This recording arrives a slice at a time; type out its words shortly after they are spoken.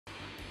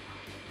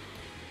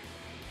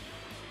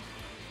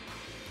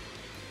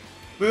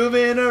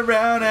Moving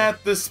around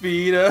at the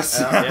speed of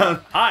sound. Yeah.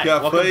 Hi,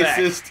 got welcome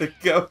places to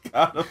go.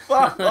 Gotta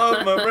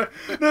follow my brain.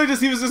 No,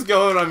 he was just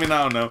going. I mean,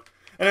 I don't know.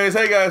 Anyways,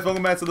 hey guys,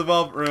 welcome back to the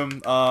Velvet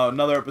Room.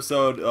 Another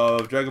episode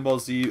of Dragon Ball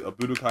Z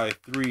Budokai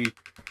 3.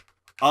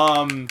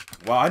 Wow,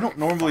 I don't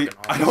normally do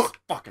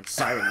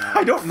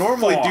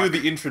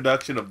the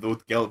introduction of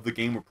the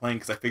game we're playing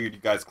because I figured you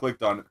guys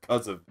clicked on it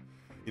because of,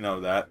 you know,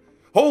 that.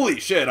 Holy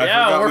shit! I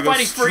forgot we're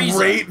fighting Frieza.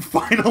 Straight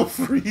Final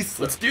Frieza.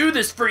 Let's do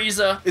this,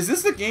 Frieza. Is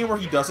this the game where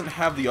he doesn't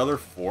have the other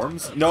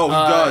forms? No, he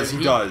does.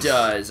 He does. He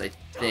does. I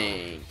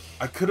think.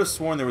 I could have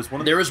sworn there was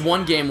one. There was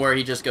one game where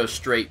he just goes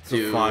straight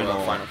to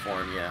final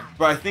form. Yeah.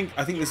 But I think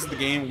this is the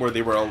game where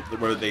they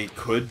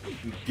could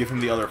give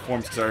him the other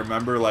forms because I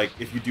remember like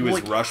if you do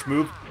his rush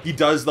move, he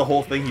does the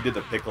whole thing he did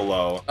to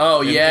Piccolo. Oh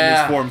yeah.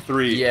 In his form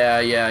 3.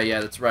 Yeah.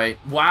 That's right.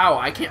 Wow,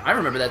 I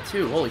remember that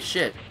too. Holy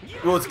shit.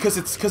 Well, it's because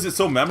it's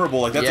so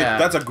memorable. Like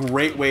that's a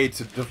great way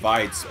to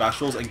divide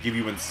specials and give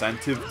you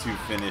incentive to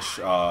finish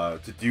to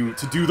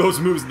do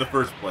those moves in the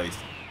first place.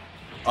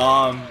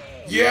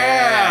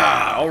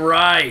 Yeah. All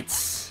right.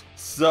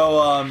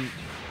 So man,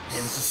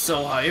 this is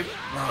so hype.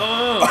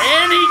 Oh,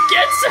 and he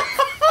gets it.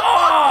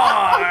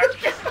 Oh,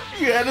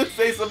 you had to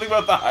say something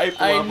about the hype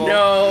level. I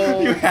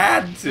know. You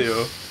had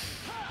to.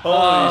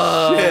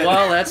 Holy shit.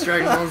 Well, that's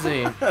Dragon Ball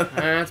Z.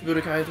 That's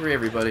Budokai 3,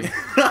 everybody.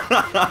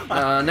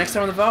 Next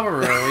time on the Velvet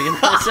Room, we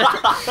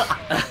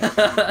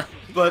can.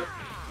 But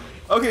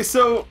okay,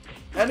 so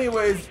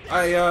anyways,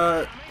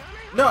 I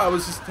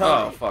was just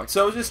telling. Oh fuck.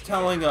 So I was just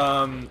telling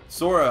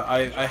Sora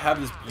I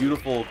have this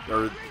beautiful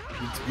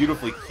it's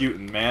beautifully cute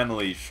and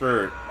manly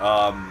shirt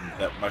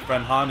that my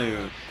friend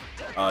Hanu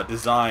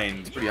designed.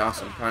 It's pretty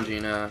awesome.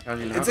 Kanji and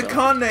It's a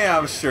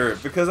Kanneao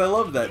shirt because I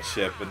love that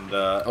ship and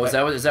oh, is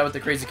that what the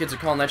crazy kids are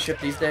calling that ship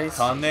these days?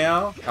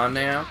 Kanneao?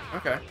 Kanneao?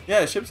 Okay.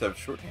 Yeah, ships have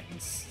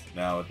shorthands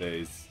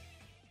nowadays.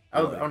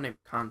 I would name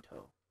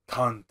Kanto.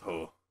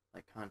 Kanto.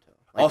 Like Kanto.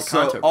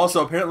 Like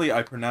also apparently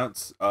I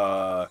pronounce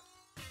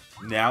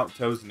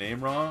Naoto's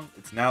name wrong.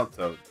 It's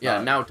Naoto.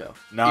 Yeah, Naoto.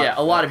 Yeah,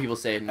 a lot of people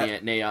say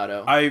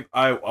Naoto.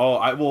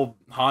 I will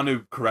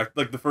Hanu correct.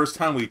 Like the first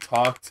time we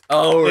talked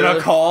in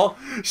a call,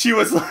 she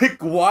was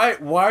like, "Why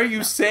are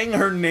you saying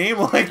her name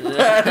like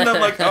that?" And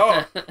I'm like,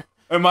 "Oh,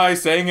 am I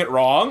saying it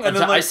wrong?" And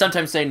then I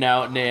sometimes say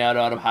Naoto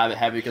out of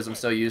habit because I'm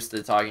so used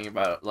to talking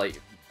about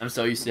I'm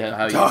so used to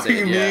how you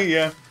say it.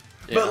 Yeah.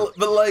 But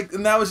like,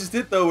 and that was just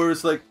it though. Where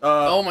it's like,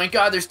 oh my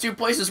God, there's 2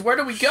 places. Where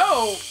do we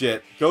go?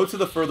 Shit, go to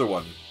the further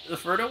one. The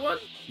further one?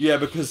 Yeah,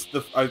 because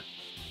I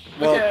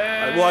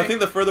think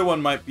the further one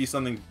might be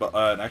something,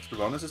 an extra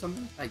bonus or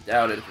something. I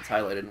doubt it if it's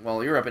highlighted.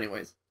 Well, you're up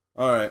anyways.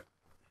 All right.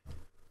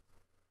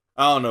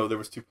 I don't know. There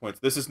was 2 points.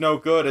 This is no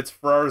good. It's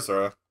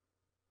Frieza.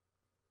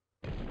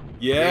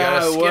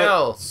 Yeah,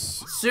 skill.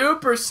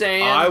 Super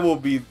Saiyan. I will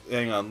be.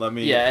 Hang on. Let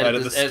me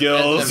edit the skills.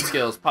 Edit them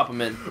skills. Pop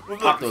them in.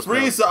 Pop those.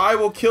 Frieza, I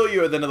will kill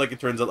you. And then it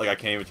turns out I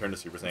can't even turn to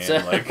Super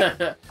Saiyan. Like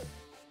that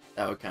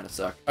would kind of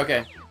suck.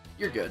 Okay,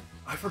 you're good.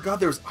 I forgot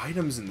there was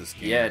items in this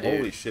game. Yeah, dude.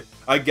 Holy shit.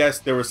 I guess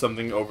there was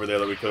something over there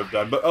that we could have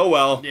done, but oh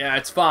well. Yeah,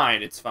 it's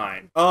fine. It's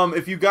fine.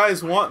 If you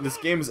guys want, this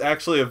game is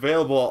actually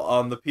available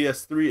on the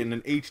PS3 in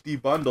an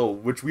HD bundle,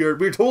 which we're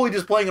totally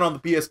just playing it on the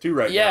PS2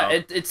 right now.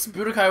 Yeah, it's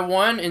Budokai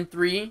 1 and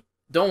 3.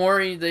 Don't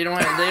worry, they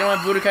don't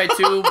have Budokai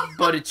 2,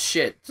 but it's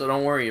shit, so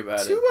don't worry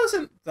about it. 2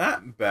 wasn't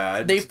that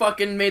bad. They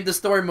fucking made the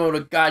story mode a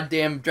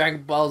goddamn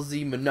Dragon Ball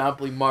Z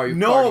Monopoly Mario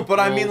No, Party,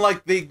 but I mean,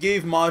 like, they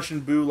gave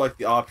Majin Buu, like,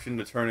 the option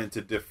to turn into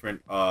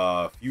different,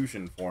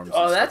 fusion forms.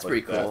 Oh, that's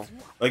pretty cool.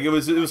 Like, it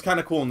was kind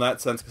of cool in that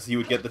sense, because he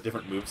would get the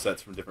different movesets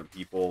from different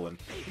people, and...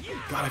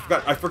 God,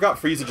 I forgot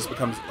Frieza just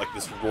becomes, like,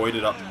 this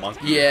roided-up monkey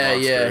monster.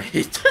 Yeah,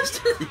 he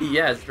just...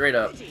 yeah, straight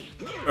up.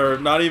 Or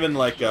not even,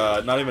 like,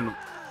 not even...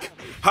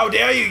 How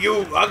dare you,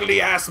 you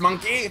ugly-ass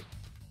monkey!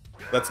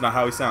 That's not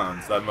how he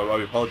sounds. I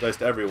apologize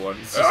to everyone.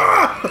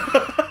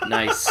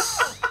 Nice.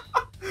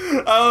 I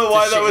don't know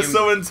why that was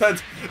so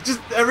intense.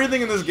 Just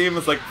everything in this game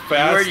is, like,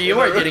 fast.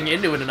 You are getting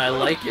into it, and I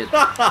like it.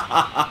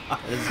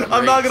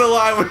 I'm not gonna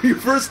lie, when you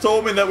first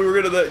told me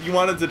that you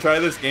wanted to try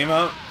this game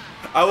out,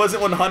 I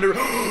wasn't 100.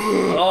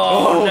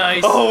 Oh,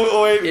 nice.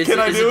 Oh, wait, can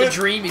I do it? Is it the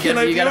dream? You got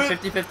a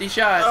 50-50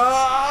 shot.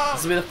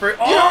 This will be the first.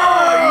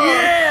 Oh,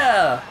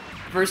 yeah!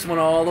 First one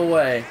all the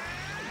way.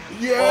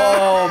 Yeah!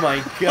 Oh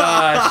my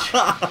gosh.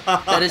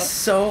 That is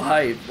so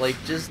hype. Like,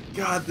 just...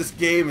 God, this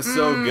game is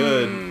so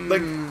good.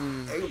 Like,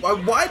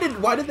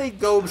 why did they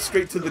go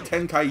straight to the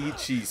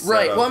Tenkaichi setup?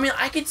 Right, well, I mean,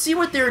 I could see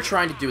what they were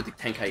trying to do with the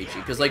Tenkaichi.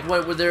 Because, like,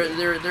 what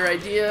their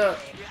idea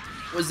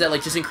was that,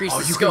 like, just increase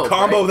the scope, you can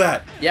combo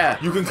that!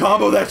 Yeah. You can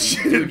combo that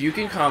shit! Dude, you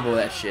can combo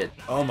that shit.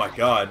 Oh my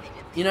god.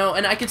 You know,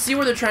 and I could see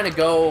where they're trying to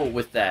go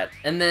with that.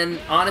 And then,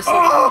 honestly...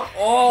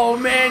 Oh,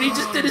 man, he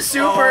just did a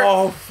super...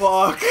 Oh,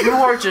 fuck. You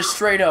are just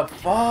straight up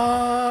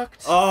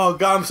fucked. Oh,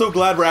 God, I'm so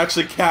glad we're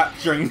actually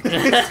capturing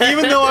this.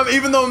 even though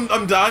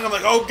I'm dying, I'm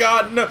like, oh,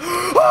 God, no.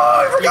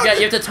 Oh, I forgot.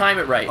 You have to time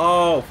it right.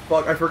 Oh,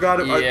 fuck, I forgot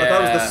it. Yeah. I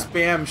thought it was the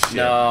spam shit.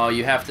 No,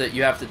 you have to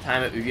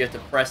time it. You have to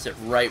press it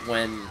right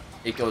when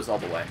it goes all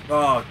the way.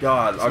 Oh,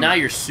 God. So now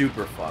you're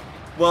super fucked.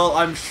 Well,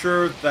 I'm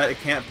sure that it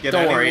can't get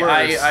Don't any worry,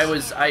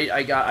 worse.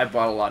 I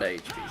bought a lot of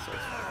HP, so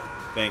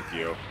Thank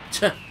you.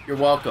 you're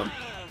welcome.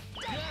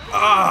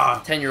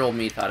 Ah! 10-year-old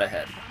me thought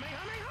ahead.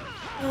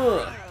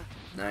 Ugh.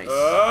 Nice.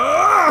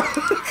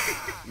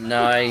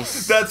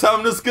 Nice. That's how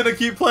I'm just gonna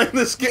keep playing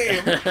this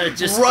game.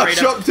 Just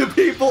rush up to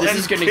people this and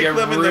is gonna kick get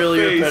them really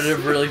in the face.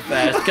 repetitive really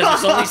fast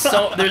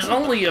because there's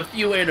only a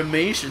few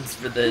animations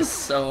for this,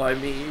 so I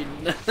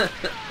mean.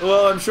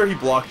 Well, I'm sure he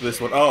blocked this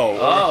one. Oh.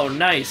 Oh,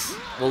 nice.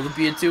 Will it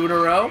be a 2 in a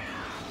row?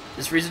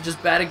 Is Frieza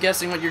just bad at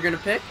guessing what you're gonna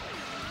pick?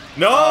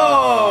 No.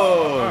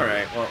 Oh, all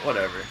right. Well,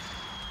 whatever.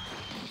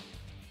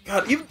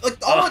 God, even like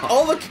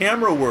all the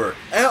camera work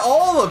and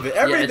all of it,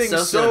 everything's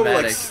so so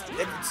like.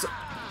 cinematic.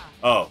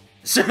 Oh.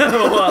 So,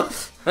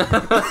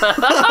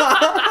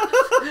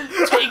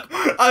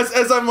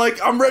 as I'm like,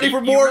 I'm ready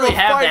for more you really of a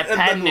have fight, that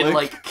patented and then,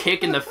 like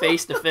kick in the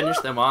face to finish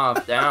them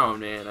off down,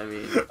 man. I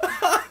mean,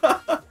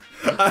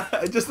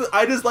 I just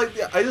like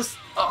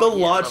the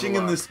launching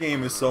in this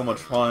game is so much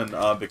fun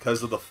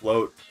because of the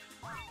float.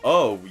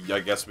 Oh,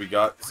 I guess we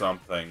got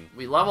something.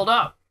 we leveled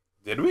up.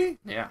 Did we?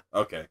 Yeah.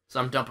 Okay. So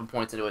I'm dumping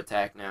points into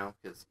attack now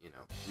because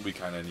We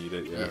kind of need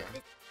it. Yeah.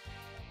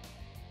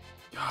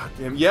 God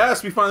damn.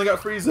 Yes, we finally got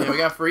Frieza. Yeah, we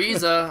got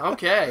Frieza.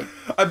 Okay.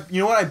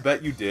 You know what I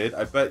bet you did?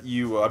 I bet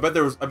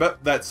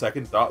that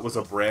second dot was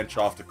a branch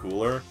off to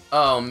Cooler.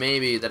 Oh,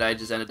 maybe that I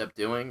just ended up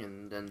doing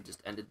and then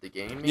just ended the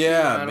game. Maybe?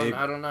 Yeah,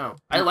 I don't know.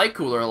 I like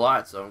Cooler a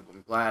lot, so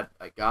I'm glad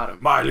I got him.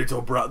 My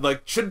little brother,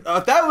 like,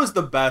 that was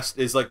the best.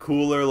 Is like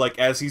Cooler, like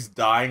as he's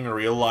dying,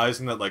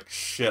 realizing that like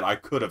shit, I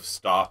could have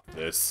stopped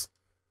this.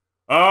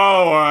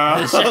 Oh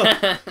wow!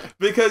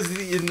 Because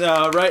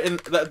right, and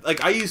that,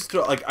 like I used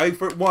to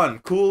for one,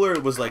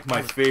 Cooler was like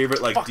my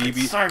favorite like Fucking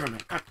DB.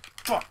 Cyberman.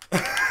 Fuck.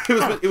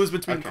 it was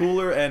between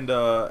Cooler and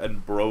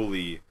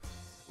Broly.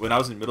 When I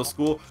was in middle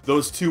school,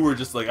 those two were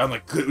just like, I'm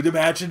like, could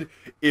imagine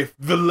if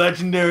the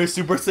legendary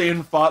Super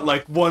Saiyan fought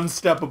like one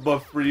step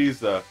above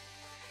Frieza.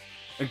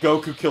 And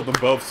Goku killed them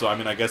both, so I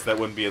mean, I guess that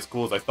wouldn't be as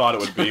cool as I thought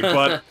it would be,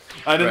 but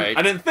I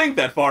didn't think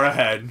that far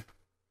ahead.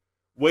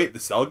 Wait, the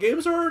Cell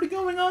games are already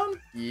going on?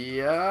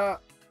 Yeah.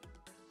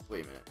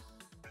 Wait a minute.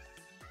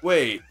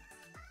 Wait,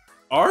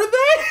 are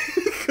they?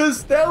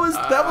 Because that was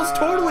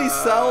totally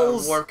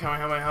Cell's. Warp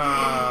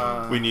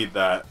Kamehameha. We need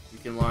that. You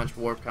can launch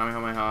Warp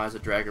Kamehameha as a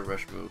Dragon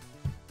Rush move.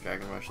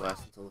 Dragon Rush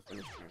lasts until the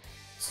finish turn.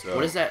 So,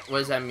 What does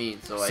that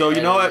mean? So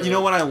you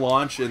know when I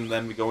launch and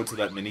then we go into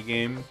that mini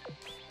game.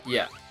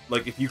 Yeah.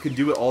 Like if you can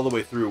do it all the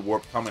way through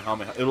Warp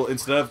Kamehameha, it'll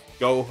instead of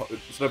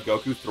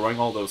Goku throwing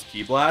all those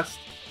ki blasts,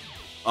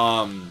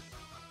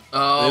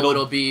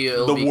 it'll be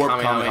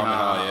Warp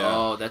Kamehameha. Yeah.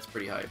 Oh, that's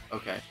pretty hype.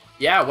 Okay.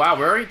 Yeah, wow,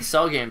 we're already at the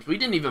Cell games. We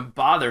didn't even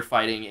bother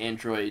fighting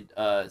Android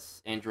 19.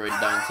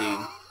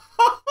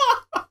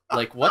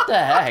 Like, what the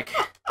heck?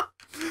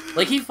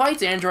 Like, he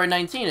fights Android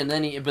 19, and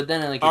then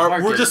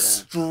we're just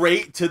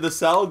straight to the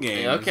Cell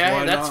games. Okay,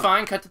 Why that's not?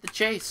 fine. Cut to the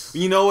chase.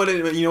 You know what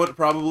it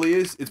probably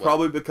is? It's What?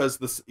 probably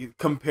because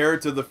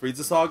compared to the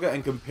Frieza saga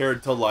and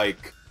compared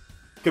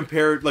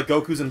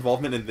Goku's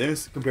involvement in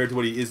this compared to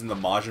what he is in the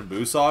Majin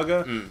Buu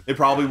saga, they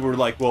probably were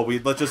like, well, we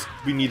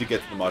need to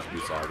get to the Majin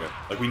Buu saga.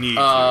 Like we need.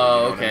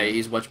 Oh, to, okay. I mean?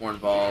 He's much more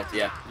involved.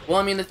 Yeah. Well,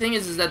 I mean, the thing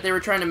is that they were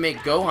trying to make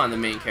Gohan the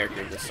main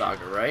character of this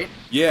saga, right?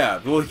 Yeah,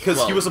 well,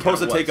 because he was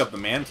supposed to kinda take was. up the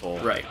mantle.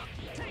 Right.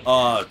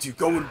 Dude,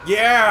 go.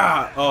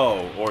 Yeah.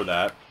 Oh, or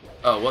that.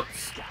 Oh,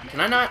 whoops. Can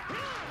I not?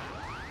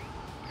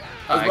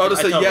 I was about to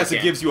say totally yes. can.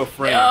 It gives you a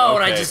frame. Oh,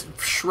 okay. and I just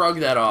shrugged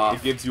that off.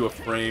 It gives you a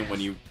frame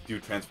when you do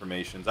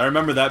transformations. I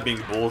remember that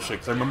being bullshit,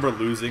 because I remember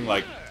losing,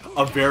 like,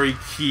 a very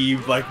key,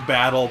 like,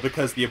 battle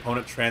because the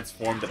opponent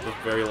transformed at the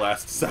very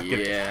last second.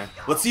 Yeah.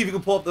 Let's see if you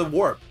can pull up the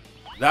warp.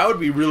 That would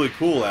be really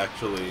cool,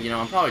 actually. You know,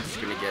 I'm probably just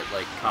gonna get,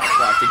 like,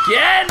 cop-blocked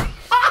again!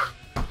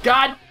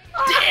 God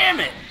damn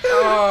it!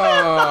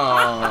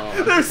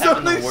 Oh. There's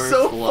having the something worst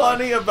so luck.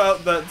 funny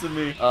about that to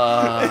me.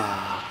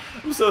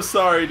 I'm so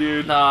sorry,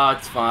 dude. No,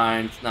 it's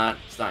fine. It's not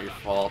your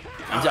fault.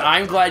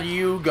 I'm glad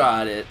you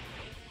got it.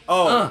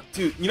 Oh,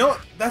 dude, you know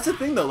what? That's the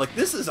thing, though. Like,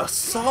 this is a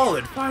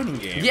solid fighting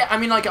game. Yeah, I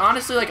mean, like,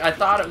 honestly, like, I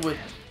thought it would,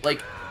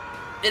 like,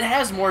 it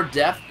has more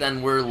depth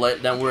than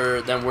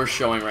we're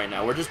showing right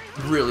now. We're just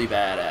really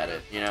bad at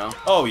it, you know?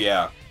 Oh,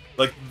 yeah.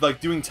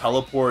 Like doing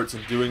teleports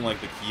and doing,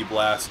 like, the ki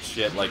blast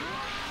shit, like...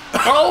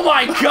 Oh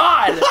my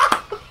god!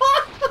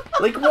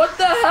 Like, what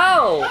the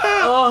hell?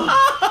 Oh.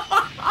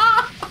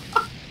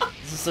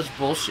 This is such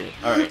bullshit.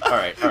 Alright.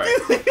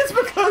 It's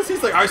because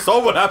he's like, I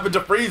saw what happened to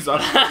Frieza.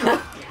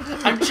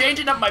 I'm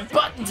changing up my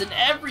buttons and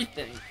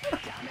everything.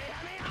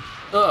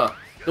 Ugh.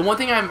 The one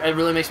thing it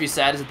really makes me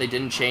sad is that they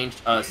didn't change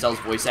Cell's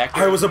voice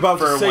actor. I was about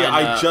to say, when,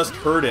 I just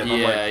heard it. And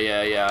I'm like,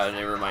 yeah, and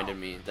it reminded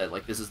me that,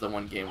 like, this is the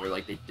one game where,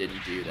 like, they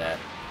didn't do that.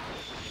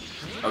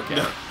 Okay.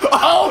 No.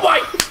 Oh my!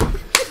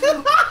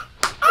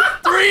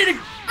 3 to...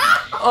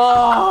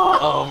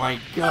 Oh my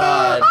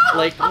god.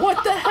 Like,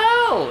 what the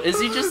hell? Is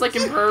he just, like,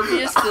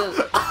 impervious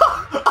to...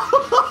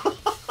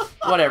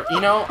 Whatever,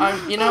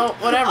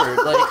 whatever.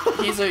 Like,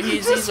 he's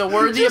a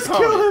worthy just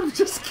opponent. Kill him,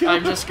 just kill him.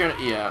 I'm just gonna,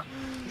 yeah.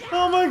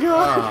 Oh my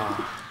god.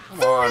 Oh,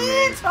 come on,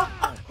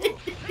 man.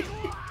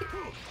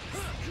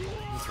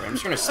 I'm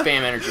just gonna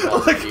spam energy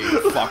balls at you,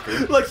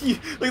 fucker.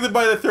 Like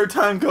by the third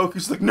time,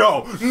 Goku's like,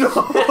 no.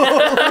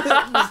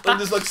 I'm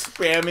just like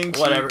spamming.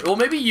 Whatever. Well,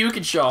 maybe you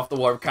can show off the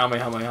warp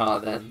Kamehameha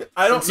then.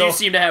 I don't know. You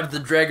seem to have the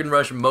Dragon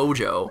Rush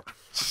mojo.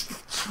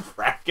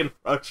 Dragon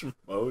Rush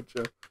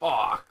mojo.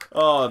 Fuck.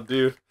 Oh,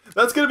 dude.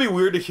 That's gonna be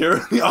weird to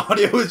hear. The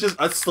audio is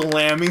just us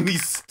slamming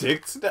these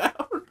sticks down.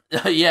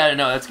 Yeah,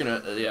 no, that's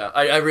gonna. Yeah,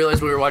 I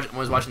realized I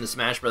was watching the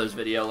Smash Brothers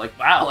video. Like,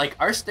 wow, like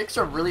our sticks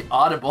are really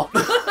audible.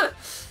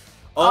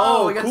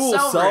 Oh, we got cool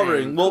cell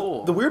ring. Cool.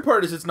 Well, the weird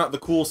part is it's not the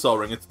cool cell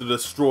ring; it's the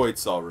destroyed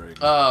cell ring.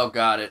 Oh,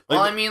 got it. Like,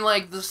 well, I mean,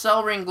 like the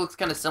cell ring looks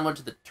kind of similar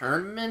to the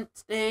tournament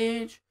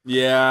stage.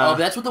 Yeah. Oh,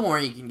 that's what the one where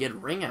you can get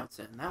ring outs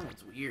in. That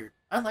one's weird.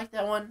 I like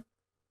that one.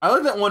 I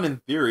like that one in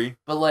theory,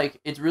 but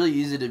like it's really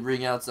easy to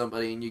ring out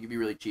somebody, and you can be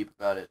really cheap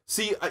about it.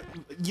 See,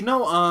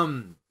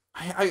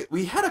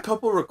 we had a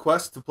couple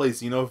requests to play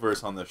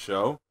Xenoverse on the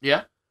show.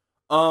 Yeah.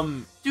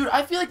 Dude,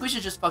 I feel like we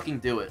should just fucking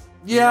do it.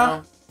 Yeah. You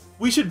know?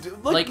 We should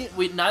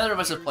neither of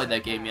us have played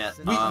that game yet.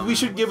 We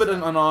should give it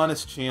an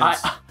honest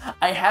chance.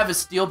 I have a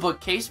steelbook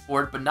case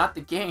for it, but not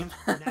the game.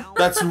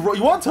 That's you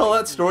want to tell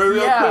that story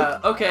real quick? Yeah.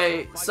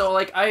 Okay. So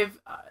like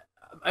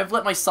I've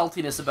let my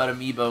saltiness about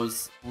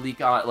amiibos leak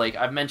on. Like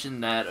I've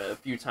mentioned that a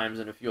few times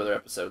in a few other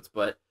episodes,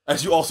 but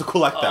as you also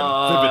collect them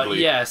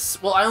vividly.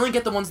 Yes. Well, I only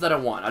get the ones that I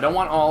want. I don't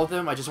want all of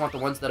them. I just want the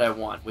ones that I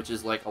want, which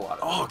is like a lot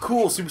of. Oh,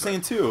 cool! Super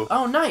Saiyan 2.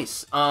 Oh,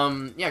 nice. Yeah, go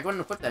ahead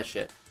and equip that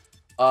shit.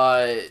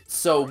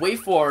 So Wave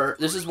 4,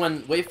 this is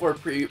when Wave 4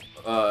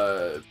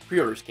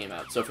 pre-orders came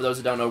out. So for those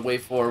who don't know,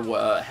 Wave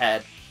 4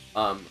 had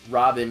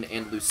Robin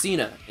and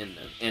Lucina in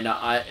them. And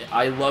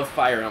I love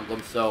Fire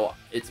Emblem, so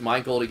it's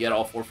my goal to get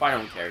all 4 Fire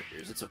Emblem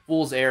characters. It's a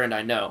fool's errand,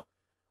 I know.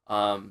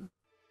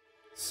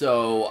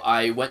 So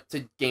I went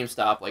to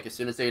GameStop, like as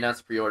soon as they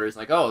announced pre-orders,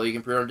 like, oh, you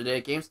can pre-order today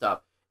at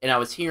GameStop. And I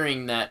was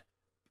hearing that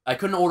I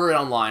couldn't order it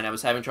online. I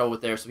was having trouble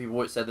with there, so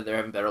people said that they're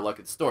having better luck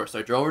at the store. So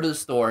I drove over to the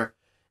store,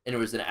 and it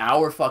was an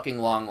hour fucking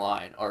long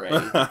line already.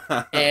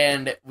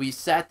 And we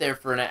sat there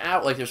for an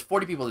hour. Like, there's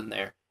 40 people in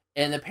there.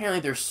 And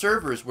apparently their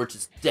servers were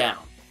just down.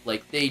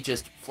 Like, they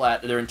just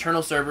their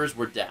internal servers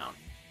were down.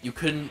 They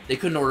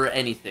couldn't order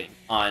anything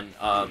on,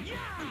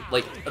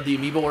 like, the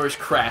Amiibo orders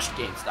crashed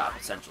GameStop,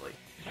 essentially.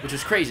 Which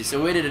was crazy. So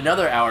we waited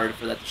another hour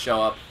for that to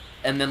show up.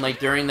 And then, like,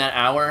 during that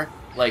hour,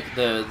 like,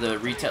 the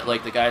retail,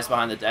 like, the guys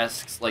behind the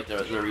desks, like,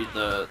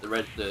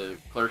 the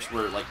clerks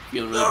were, like,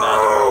 feeling really bad.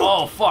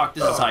 Oh, fuck,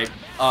 this is hype.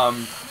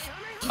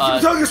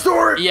 Tell your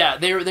story! Yeah,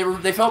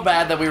 they felt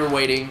bad that we were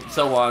waiting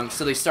so long,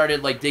 so they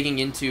started, like, digging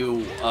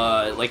into,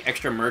 like,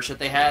 extra merch that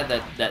they had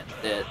that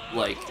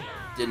like,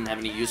 didn't have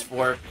any use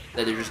for,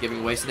 that they're just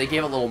giving away. So they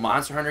gave a little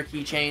Monster Hunter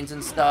keychains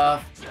and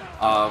stuff,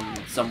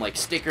 some, like,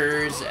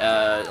 stickers,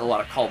 a lot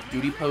of Call of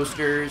Duty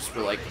posters for,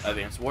 like,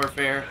 Advanced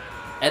Warfare.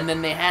 And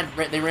then they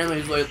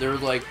randomly,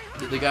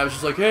 the guy was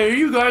just like, hey,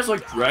 you guys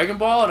like Dragon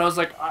Ball? And I was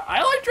like,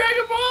 I like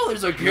Dragon Ball.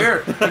 He's like,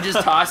 here. He just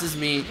tosses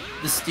me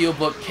the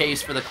steelbook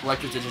case for the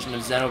collector's edition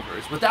of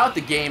Xenoverse without the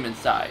game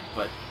inside.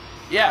 But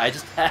yeah, I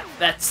just have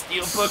that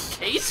steelbook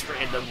case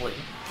randomly.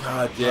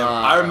 God damn.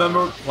 I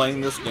remember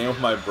playing this game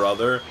with my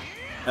brother,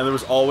 and there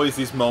was always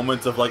these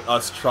moments of like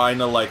us trying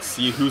to like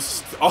see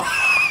who's.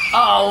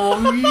 Oh,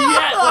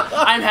 yeah!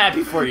 I'm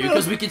happy for you,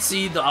 because we could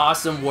see the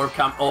awesome warp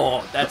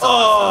Oh, that's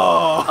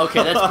awesome.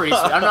 Okay, that's pretty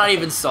sweet. I'm not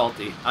even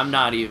salty. I'm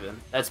not even.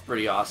 That's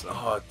pretty awesome.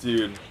 Oh,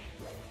 dude.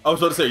 I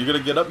was about to say, you're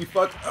gonna get up, you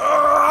fuck?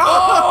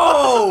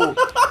 Oh!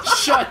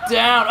 Shut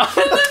down. And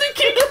then the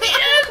kick at the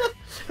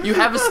end! You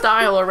have a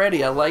style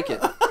already. I like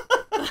it.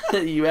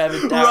 You have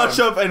it down. Rush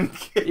up and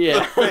kick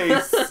the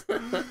face.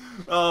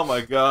 Oh, my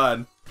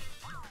God.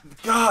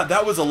 God,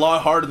 that was a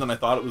lot harder than I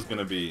thought it was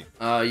gonna be.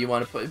 You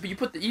want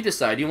to you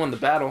decide. You won the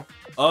battle.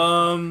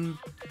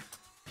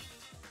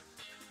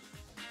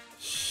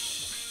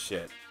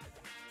 Shit.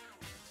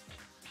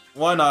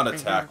 Why not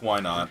attack? Why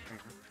not?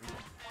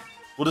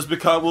 We'll just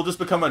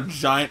become a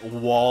giant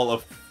wall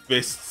of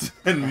fists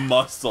and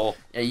muscle.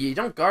 Yeah, you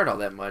don't guard all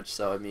that much,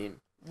 so I mean.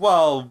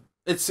 Well,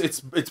 it's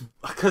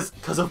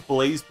because of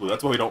Blaze Blue.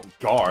 That's why we don't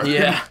guard.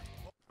 Yeah.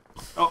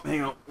 Oh,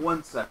 hang on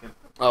 1 second.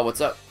 Oh,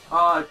 what's up?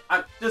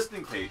 Just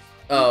in case.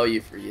 Oh,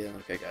 yeah,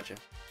 okay, gotcha.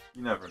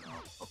 You never know.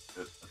 Oh,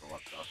 there's a lot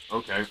of stuff.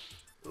 Okay.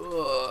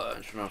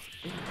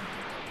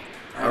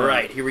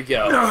 Alright, here we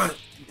go.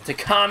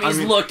 Takami's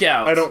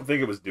Lookout. I don't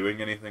think it was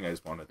doing anything, I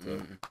just wanted to.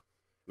 It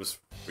was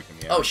freaking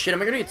me out. Oh shit,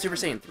 am I gonna get Super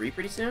Saiyan 3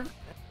 pretty soon?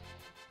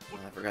 Oh,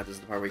 I forgot this is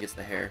the part where he gets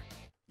the hair.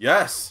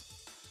 Yes!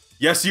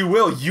 Yes, you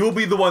will! You'll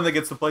be the one that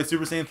gets to play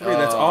Super Saiyan 3,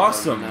 that's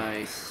awesome!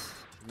 Nice.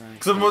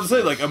 Because I'm about to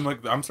say,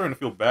 I'm starting to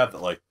feel bad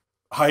that,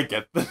 I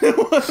get the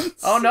new ones.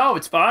 Oh no,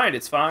 it's fine,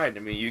 it's fine. I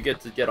mean, you get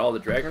to get all the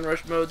Dragon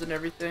Rush modes and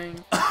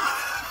everything.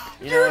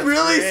 You're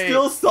really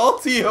still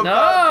salty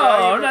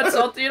about I'm not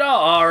salty at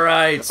all.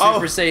 Alright,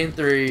 Super Saiyan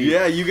 3.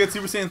 Yeah, you get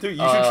Super Saiyan 3. You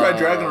should try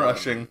Dragon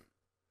Rushing.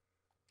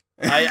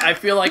 I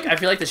feel like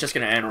that's just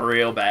gonna end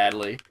real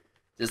badly.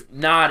 Just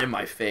not in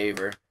my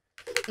favor.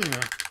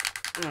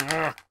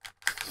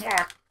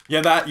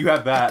 Yeah, you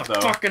have that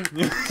though. Fucking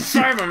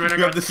Cyberman.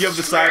 you have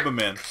the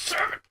Cyberman.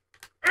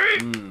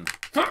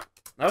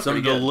 That was Some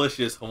pretty good.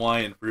 delicious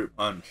Hawaiian fruit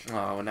punch.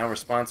 Oh, now we're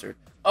sponsored.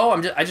 Oh,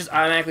 I just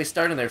automatically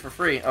starting there for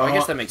free. Oh, I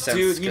guess that makes sense.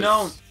 Dude, you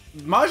know,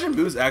 Majin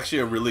Buu is actually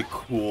a really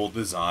cool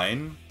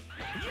design.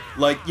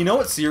 Like, you know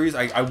what series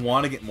I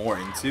want to get more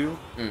into?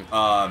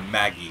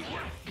 Maggie.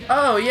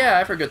 Oh, yeah,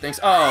 I've heard good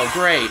things. Oh,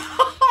 great.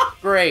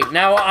 Great.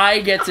 Now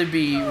I get to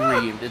be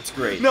reamed. It's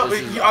great. No,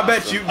 I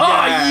bet you. Yeah.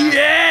 Oh,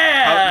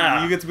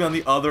 yeah! You get to be on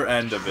the other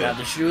end of it. Now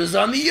the shoe is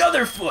on the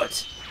other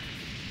foot.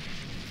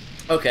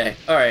 Okay,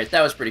 alright,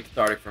 that was pretty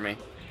cathartic for me.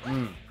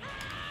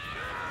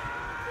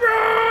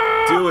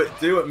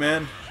 Do it,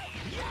 man.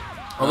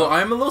 Although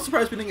I'm a little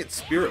surprised we didn't get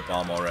Spirit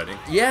Bomb already.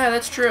 Yeah,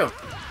 that's true.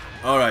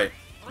 Alright,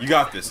 you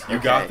got this. You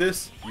got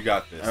this. You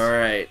got this.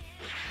 Alright.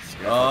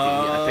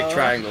 I picked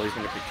triangle. He's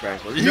gonna pick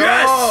triangle.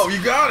 Yes! No,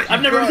 you got it.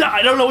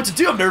 I don't know what to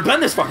do. I've never been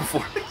this far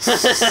before.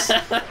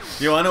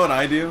 You wanna know what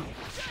I do?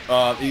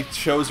 It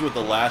shows you what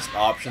the last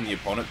option the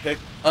opponent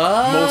picked.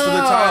 Oh, most of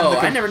the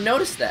time, I never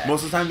noticed that.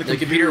 Most of the time, the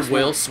computer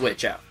will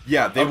switch out.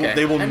 Yeah,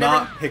 they will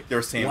not pick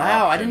their same.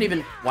 Wow, option. I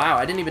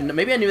didn't even.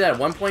 Maybe I knew that at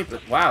one point,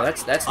 but wow,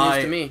 that's news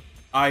to me.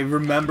 I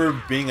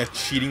remember being a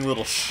cheating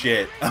little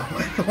shit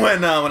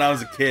when I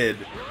was a kid.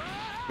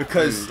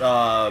 Because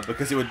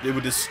it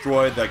would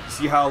destroy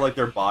see how like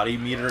their body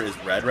meter is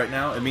red right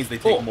now? It means they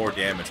take more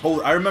damage.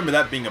 I remember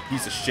that being a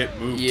piece of shit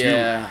move too.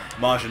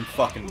 Majin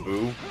fucking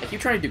Buu. I keep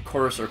trying to do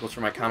quarter circles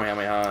for my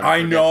Kamehameha.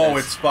 I know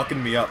it's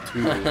fucking me up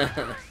too.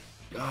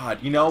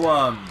 God, you know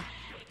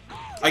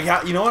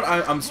you know what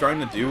I'm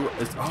starting to do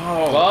is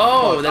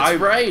that's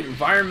right,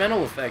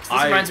 environmental effects.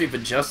 This reminds me of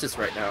Injustice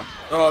right now.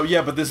 Oh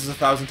yeah, but this is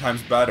 1,000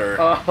 times better.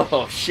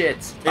 Oh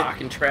shit,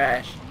 talking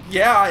trash.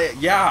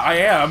 Yeah, I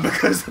am,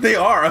 because they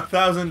are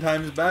 1,000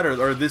 times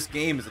better, or this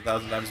game is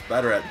 1,000 times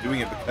better at doing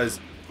it, because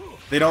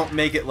they don't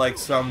make it like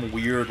some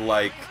weird,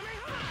 like,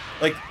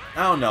 I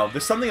don't know,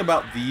 there's something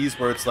about these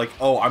where it's like,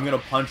 oh, I'm gonna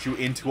punch you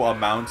into a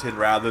mountain,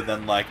 rather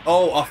than like,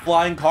 oh, a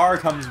flying car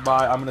comes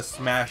by, I'm gonna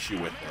smash you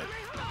with it.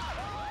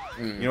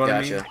 You know what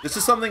I mean? This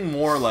is something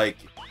more like,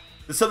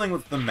 there's something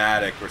with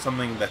thematic, or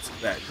something that's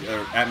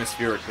or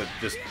atmospheric that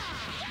just...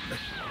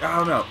 I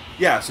don't know.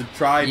 Yeah, so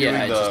try doing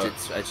the...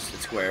 I just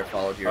did square,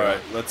 followed your... Alright,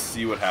 let's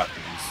see what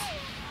happens.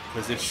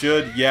 Because it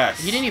should,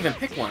 yes. You didn't even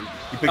pick one.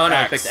 You picked X. No,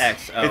 I picked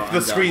X. Oh,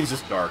 the screen's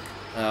just dark.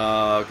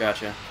 Oh,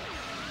 gotcha.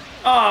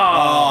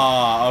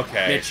 Oh,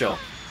 okay. Mitchell.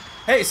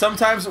 Hey,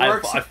 sometimes it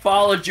works. I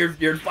followed your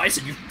advice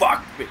and you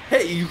fucked me.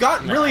 Hey, you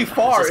got really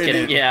far in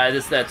it. Yeah,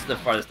 that's the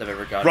farthest I've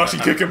ever gotten. Russian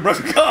kick him,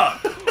 Russian kick.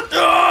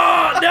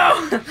 Oh,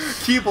 no!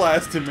 Key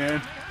blast him,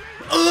 man.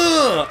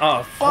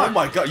 Oh, fuck. Oh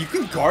my god, you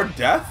can guard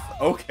death?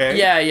 Okay.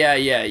 Yeah.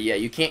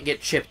 You can't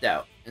get chipped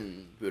out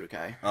in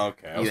Budokai.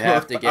 Okay. You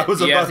have to get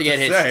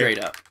hit straight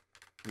up.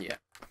 Yeah.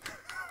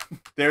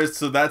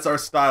 So that's our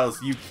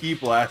styles. You key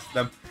blast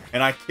them,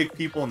 and I kick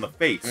people in the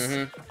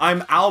face.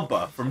 I'm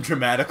Alba from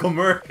Dramatical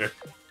Murder.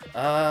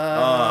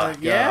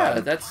 Yeah,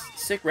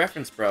 that's sick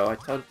reference, bro. I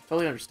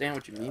totally understand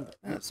what you mean.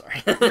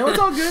 Sorry. No, it's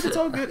all good. It's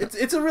all good.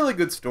 It's a really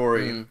good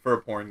story for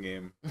a porn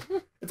game.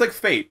 It's like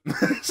Fate.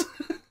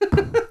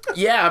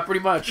 Yeah,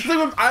 pretty much.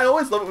 Like I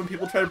always love it when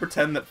people try to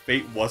pretend that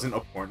Fate wasn't a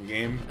porn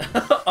game.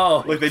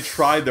 Oh. Like they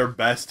tried their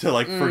best to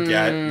like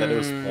forget that it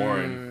was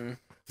porn.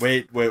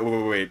 Wait.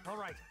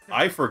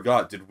 I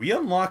forgot. Did we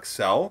unlock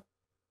Cell?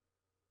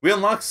 We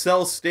unlocked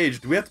Cell's stage.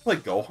 Do we have to play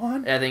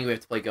Gohan? I think we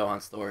have to play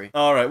Gohan's story.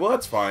 Alright, well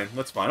that's fine.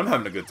 That's fine. I'm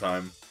having a good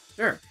time.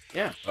 Sure,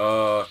 yeah.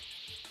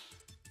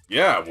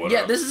 Yeah, whatever.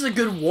 Yeah, this is a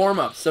good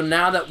warm-up. So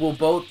now that we'll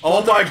both...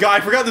 Oh my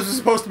god, I forgot this was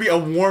supposed to be a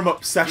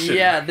warm-up session.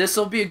 Yeah, this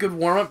will be a good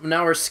warm-up.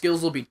 Now our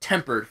skills will be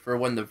tempered for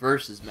when the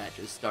versus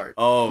matches start.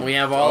 Oh, we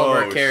have all of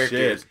our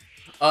characters. Shit.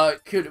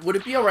 Would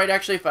it be all right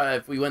actually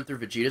if we went through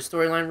Vegeta's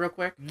storyline real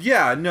quick?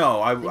 Yeah,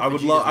 no, I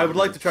would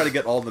like to try to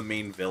get all the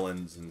main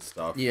villains and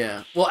stuff.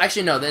 Yeah. Well,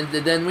 actually no.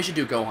 Then we should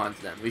do Gohan's.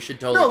 Then we should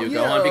totally do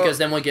Gohan because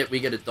then we get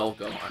adult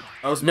Gohan.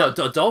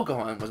 Adult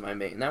Gohan was my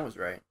main. That was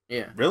right.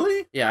 Yeah.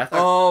 Really? Yeah, I thought.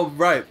 Oh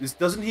right.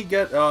 Doesn't he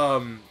get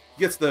He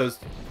gets those.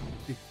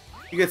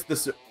 He gets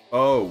this.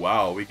 Oh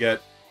wow. You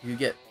get.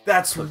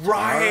 That's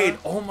right.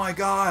 Oh my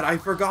god, I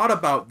forgot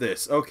about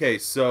this. Okay,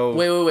 so.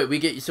 Wait.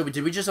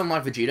 Did we just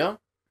unlock Vegito?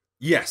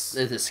 Yes.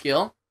 The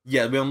skill?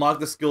 Yeah, we unlock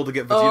the skill to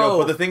get Vegito,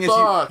 but the thing is,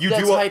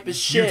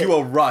 you do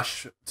a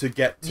rush to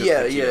get to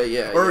Vegito.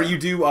 Yeah. Or you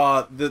do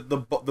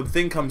the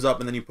thing comes up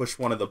and then you push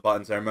one of the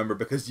buttons. I remember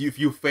because if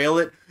you fail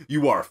it,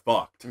 you are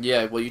fucked.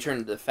 Yeah, well, you turn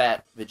into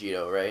fat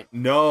Vegito, right?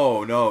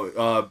 No.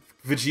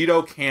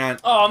 Vegito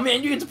can't. Oh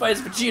man, you get to fight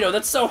as Vegito.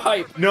 That's so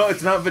hype. No,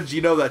 it's not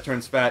Vegito that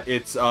turns fat.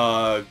 It's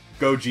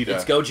Gogeta.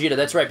 It's Gogeta,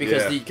 that's right,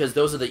 because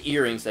those are the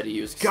earrings that he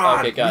used.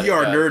 God, we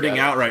are nerding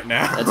out right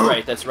now.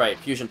 That's right.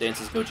 Fusion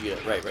dances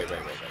Gogeta. Right.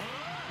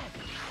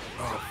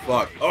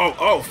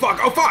 Oh,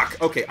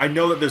 fuck. Okay, I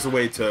know that there's a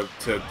way to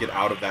get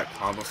out of that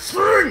combo.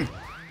 Swing!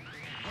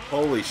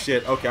 Holy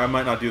shit. Okay, I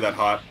might not do that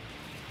hot.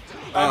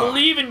 I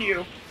believe in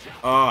you.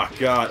 Oh,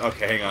 God.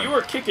 Okay, hang on. You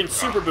were kicking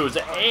Super Boo's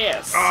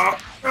ass. All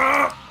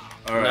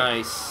right.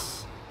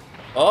 Nice.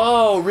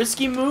 Oh,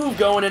 risky move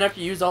going in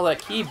after you used all that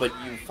ki, but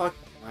you fuck.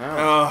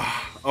 Wow.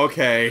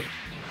 Okay.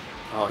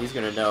 Oh, he's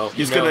gonna know.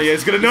 He's gonna know.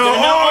 He's gonna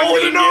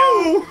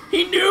know.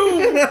 He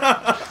knew.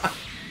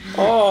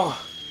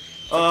 Oh.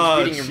 Oh,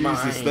 reading your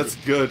Jesus, mind. that's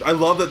good. I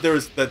love that there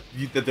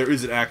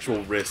is an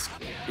actual risk.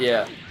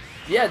 Yeah.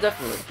 Yeah,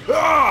 definitely.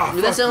 Ah, I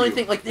mean, that's the only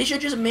thing. Like, they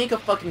should just make a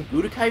fucking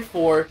Budokai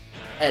 4,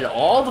 add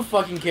all the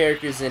fucking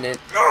characters in it,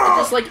 and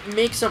just like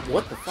make some.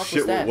 What the fuck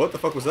was that? What the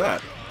fuck was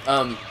that?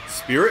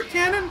 Spirit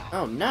cannon?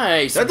 Oh,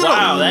 nice. That did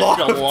wow, a that lot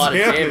did a lot of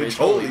damage.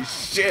 Holy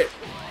shit.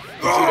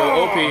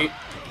 Vegeta OP.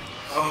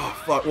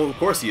 Oh fuck! Well, of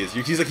course he is.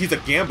 He's a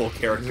gamble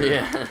character.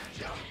 Yeah.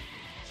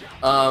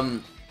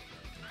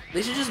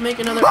 They should just make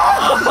another.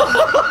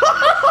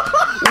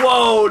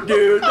 Whoa,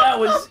 dude, that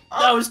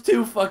was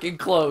too fucking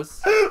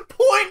close.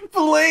 Point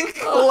blank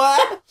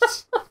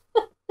flash.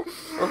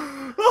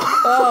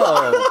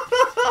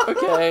 Oh.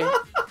 Okay.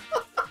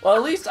 Well,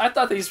 at least I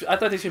thought these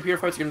computer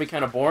fights were gonna be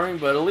kind of boring,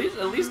 but at least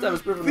that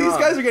was proven wrong. These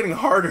guys are getting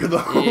harder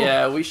though.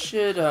 Yeah, we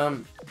should up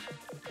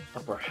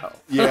our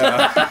health.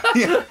 Yeah,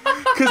 yeah,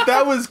 because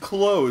that was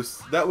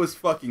close. That was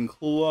fucking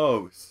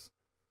close.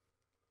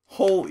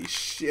 Holy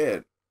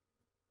shit.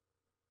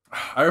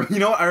 I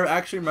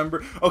actually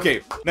remember. Okay,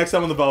 next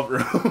time on the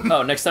Velvet Room.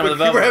 Oh, next time on the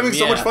Velvet Room. We're having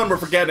so much fun, we're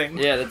forgetting.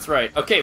 Yeah, that's right. Okay,